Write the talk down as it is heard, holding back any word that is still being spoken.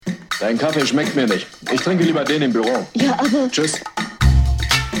Dein Kaffee schmeckt mir nicht. Ich trinke lieber den im Büro. Ja, aber... Tschüss.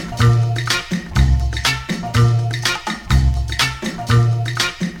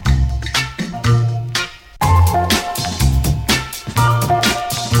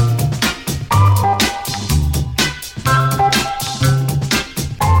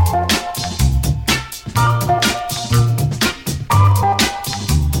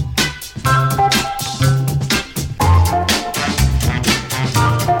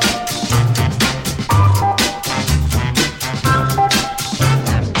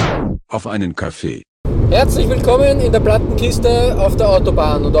 Auf einen Kaffee. Herzlich willkommen in der Plattenkiste auf der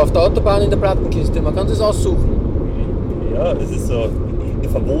Autobahn oder auf der Autobahn in der Plattenkiste. Man kann es aussuchen. Ja, das ist so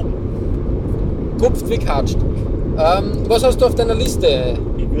verboten. Kupft wie katscht. Was hast du auf deiner Liste?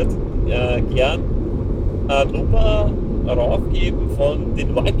 Ich würde gern eine Nummer raufgeben von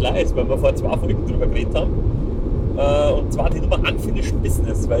den White Lies, weil wir vor 2 Folgen drüber geredet haben. Und zwar die Nummer Unfinished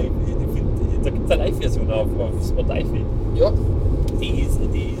Business, weil ich finde, da gibt es eine Live-Version auf Spotify. Ja. Die ist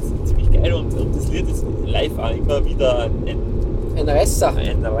ziemlich geil und das Lied ist live auch immer wieder Ein Resser.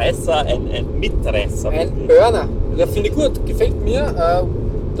 ein Mitresser. Ein Burner. Ja, finde ich gut. Gefällt mir.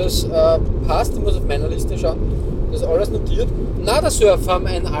 Das passt. Ich muss auf meiner Liste schauen. Das ist alles notiert. Nada Surf haben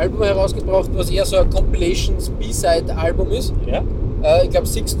ein Album herausgebracht, was eher so ein Compilations B-Side-Album ist. Ja? Ich glaube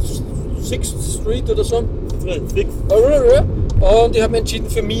Sixth Street oder so. Six. Und ich habe mich entschieden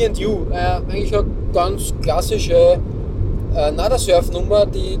für Me and You. Eigentlich eine ganz klassische Nada Surf Nummer,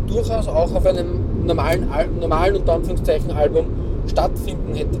 die durchaus auch auf einem normalen unter Anführungszeichen Album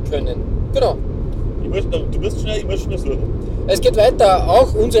stattfinden hätte können. Genau. Du musst schnell, ich muss schnell suchen. Es geht weiter.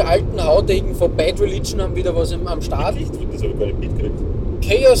 Auch unsere alten Haudegen von Bad Religion haben wieder was am Start. Das habe ich gar nicht mitgekriegt.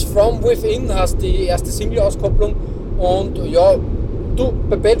 Chaos from Within hast die erste Single-Auskopplung. Und ja, du,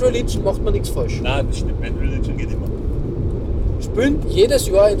 bei Bad Religion macht man nichts falsch. Nein, das stimmt. Bad Religion geht immer. Spielen jedes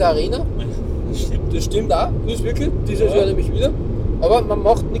Jahr in der Arena. Das stimmt. Das stimmt auch, das ist wirklich, dieses Jahr nämlich wieder. Aber man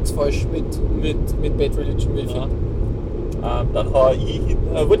macht nichts falsch mit Bad Religion, wie ich finde. Dann habe ich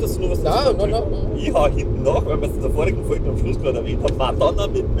hinten, wolltest du noch was Nein. Ich habe hinten nach, weil wir es in der vorigen Folge am Schluss gerade erwähnt haben, Madonna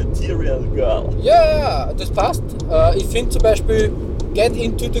mit Material Girl. Ja, das passt. Ich finde zum Beispiel Get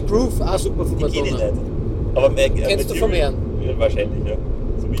Into the Groove auch super von Die kenne ich Madonna. nicht. Aber Kennst du vom Herrn? Ja, wahrscheinlich, ja.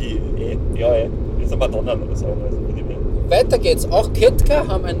 So wie das ist eine Madonna oder so. Also von dem her. Weiter geht's. Auch Ketka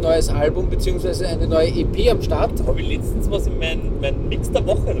haben ein neues Album bzw. eine neue EP am Start. Habe ich letztens was in meinem Mix der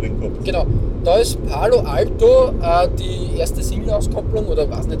Woche drin gehabt. Genau. Da ist Palo Alto die erste Single-Auskopplung, oder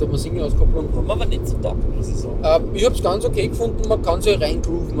ich weiß nicht, ob man Single-Auskopplung. Haben wir aber nicht so gedacht, muss ich sagen. Ich habe es ganz okay gefunden, man kann sich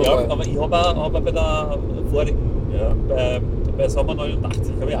reingrooven. Ja, aber ich habe auch bei der vorigen, bei Sommer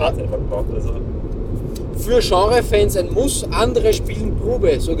 89, habe ich auch Zeit gebraucht. Also. Für Genre-Fans ein Muss, andere spielen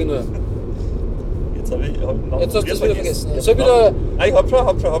Probe, sage ich nur. Jetzt hast du es wieder vergessen. Ich hab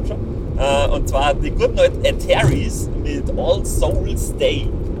schon. Und zwar die guten alten Ataris mit All Souls Day.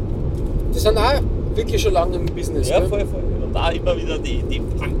 Die sind auch wirklich schon lange im Business. Ja, gell? voll. Und da immer wieder die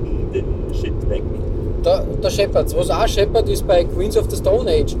fangen den Shit weg. Der Shepard. Was auch Shepard ist bei Queens of the Stone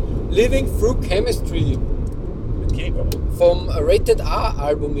Age. Living Through Chemistry. Das kenn ich gar nicht. Vom Rated R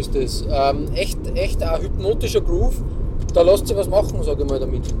Album ist das. Echt ein hypnotischer Groove. Da lässt sich was machen, sage ich mal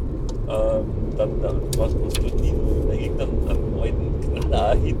damit. Dann was tut die? Da irgendeinen alten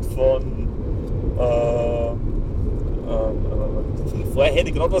Knaller-Hit von. Vorher hätte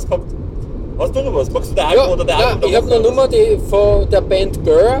ich gerade was gehabt. Hast du noch was? Magst du der Album oder der Album? Ich habe eine Nummer von der Band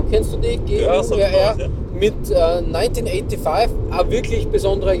Gör, kennst du die? Ja, so ja. Mit 1985, ein wirklich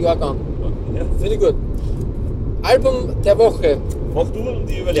besonderer Jahrgang. Ja. Finde ich gut. Album der Woche. Mach du und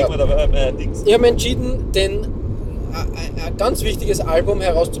ich überlege mir da Dings. Ich habe entschieden, ein ganz wichtiges Album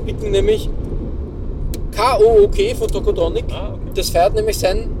herauszupicken, nämlich K.O.O.K. von Tokotronic. Okay. Das feiert nämlich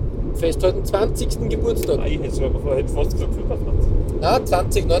seinen festhalten 20. Geburtstag. Ich hätte fast gesagt 25. Ja,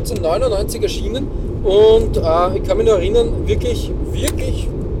 1999 erschienen und ich kann mich nur erinnern, wirklich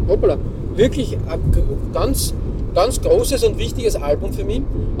ein ganz großes und wichtiges Album für mich,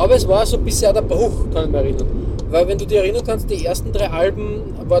 aber es war so bisher der Bruch, kann ich mich erinnern. Weil wenn du dich erinnern kannst, die ersten 3 Alben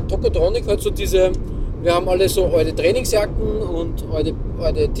war Tokotronic halt so diese, wir haben alle so alte Trainingsjacken und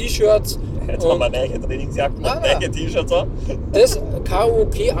alte T-Shirts. Jetzt haben wir neue Trainingsjacken und neue T-Shirts an. Das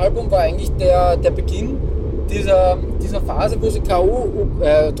K.O.K.-Album war eigentlich der Beginn dieser Phase, wo sich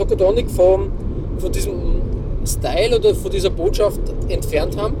Tokotronic von diesem Style oder von dieser Botschaft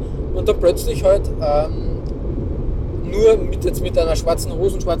entfernt haben und dann plötzlich halt nur mit einer schwarzen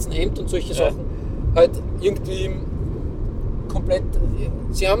Hose und schwarzen Hemd und solche Sachen halt irgendwie komplett.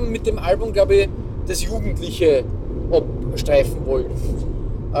 Sie haben mit dem Album, glaube ich, das Jugendliche abstreifen wollen.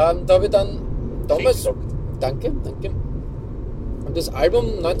 Da habe ich dann damals. Danke. das Album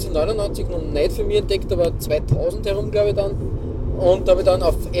 1999 noch nicht für mich entdeckt, aber 2000 herum, glaube ich dann. Und da habe ich dann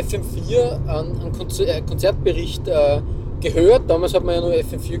auf FM4 einen Konzertbericht gehört. Damals hat man ja nur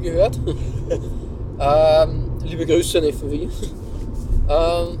FM4 gehört. Liebe Grüße an FM4.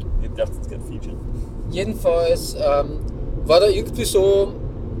 Ich darf es gerne featuren. Jedenfalls war da irgendwie so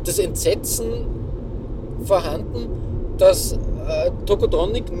das Entsetzen vorhanden, dass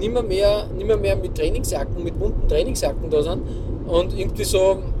Tokotronic nimmer mehr mit Trainingsjacken, mit bunten Trainingsjacken da sind. Und irgendwie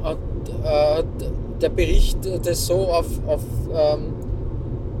so hat der Bericht das so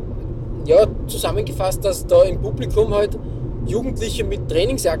zusammengefasst, dass da im Publikum halt Jugendliche mit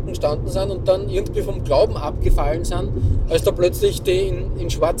Trainingsjacken standen sind und dann irgendwie vom Glauben abgefallen sind, als da plötzlich die in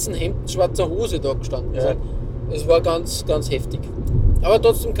schwarzen Hemden, schwarzer Hose da gestanden sind. Es war ganz, ganz heftig. Aber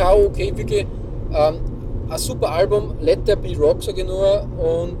trotzdem K.O.K. wirklich ein super Album, Let There Be Rock, sage ich nur,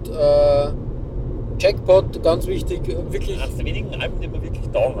 und Jackpot, ganz wichtig, wirklich. Eines der wenigen Alben, die man wirklich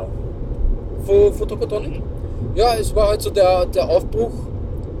down hat. Von Tokotronic? Ja, es war halt so der Aufbruch.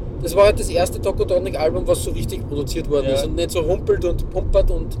 Das war halt das erste Tokotronic-Album, was so richtig produziert worden ist und nicht so rumpelt und pumpert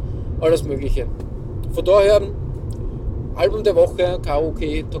und alles Mögliche. Von daher, Album der Woche,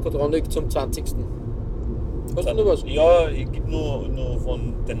 K.O.K. Tokotronic zum 20. Hast du noch was? Ja, ich gebe nur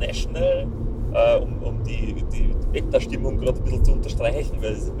von The National, um die Wetterstimmung gerade ein bisschen zu unterstreichen,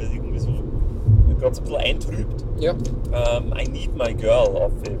 weil es irgendwie so gerade so ein bisschen eintrübt. Ja. I Need My Girl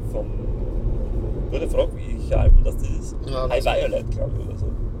vom. Gute Frage, wie ich Album das ist. Ja, High Violet, glaube ich, oder so.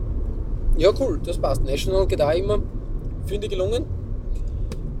 Ja, cool, das passt. National geht auch immer. Finde ich gelungen.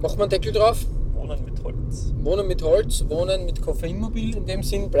 Machen wir einen Deckel drauf. Wohnen mit Holz. Wohnen mit Holz, wohnen mit Koffeinmobil in dem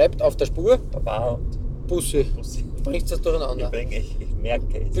Sinn, bleibt auf der Spur. Baba und Bussi. Bringst das durcheinander. Ich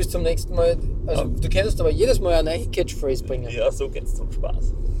merke es. Bis zum nächsten Mal. Also, du könntest aber jedes Mal eine neue Catchphrase bringen. Ja, so geht's zum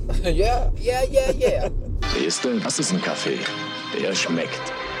Spaß. Ja. Siehste, das ist ein Kaffee. Der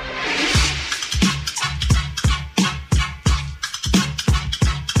schmeckt.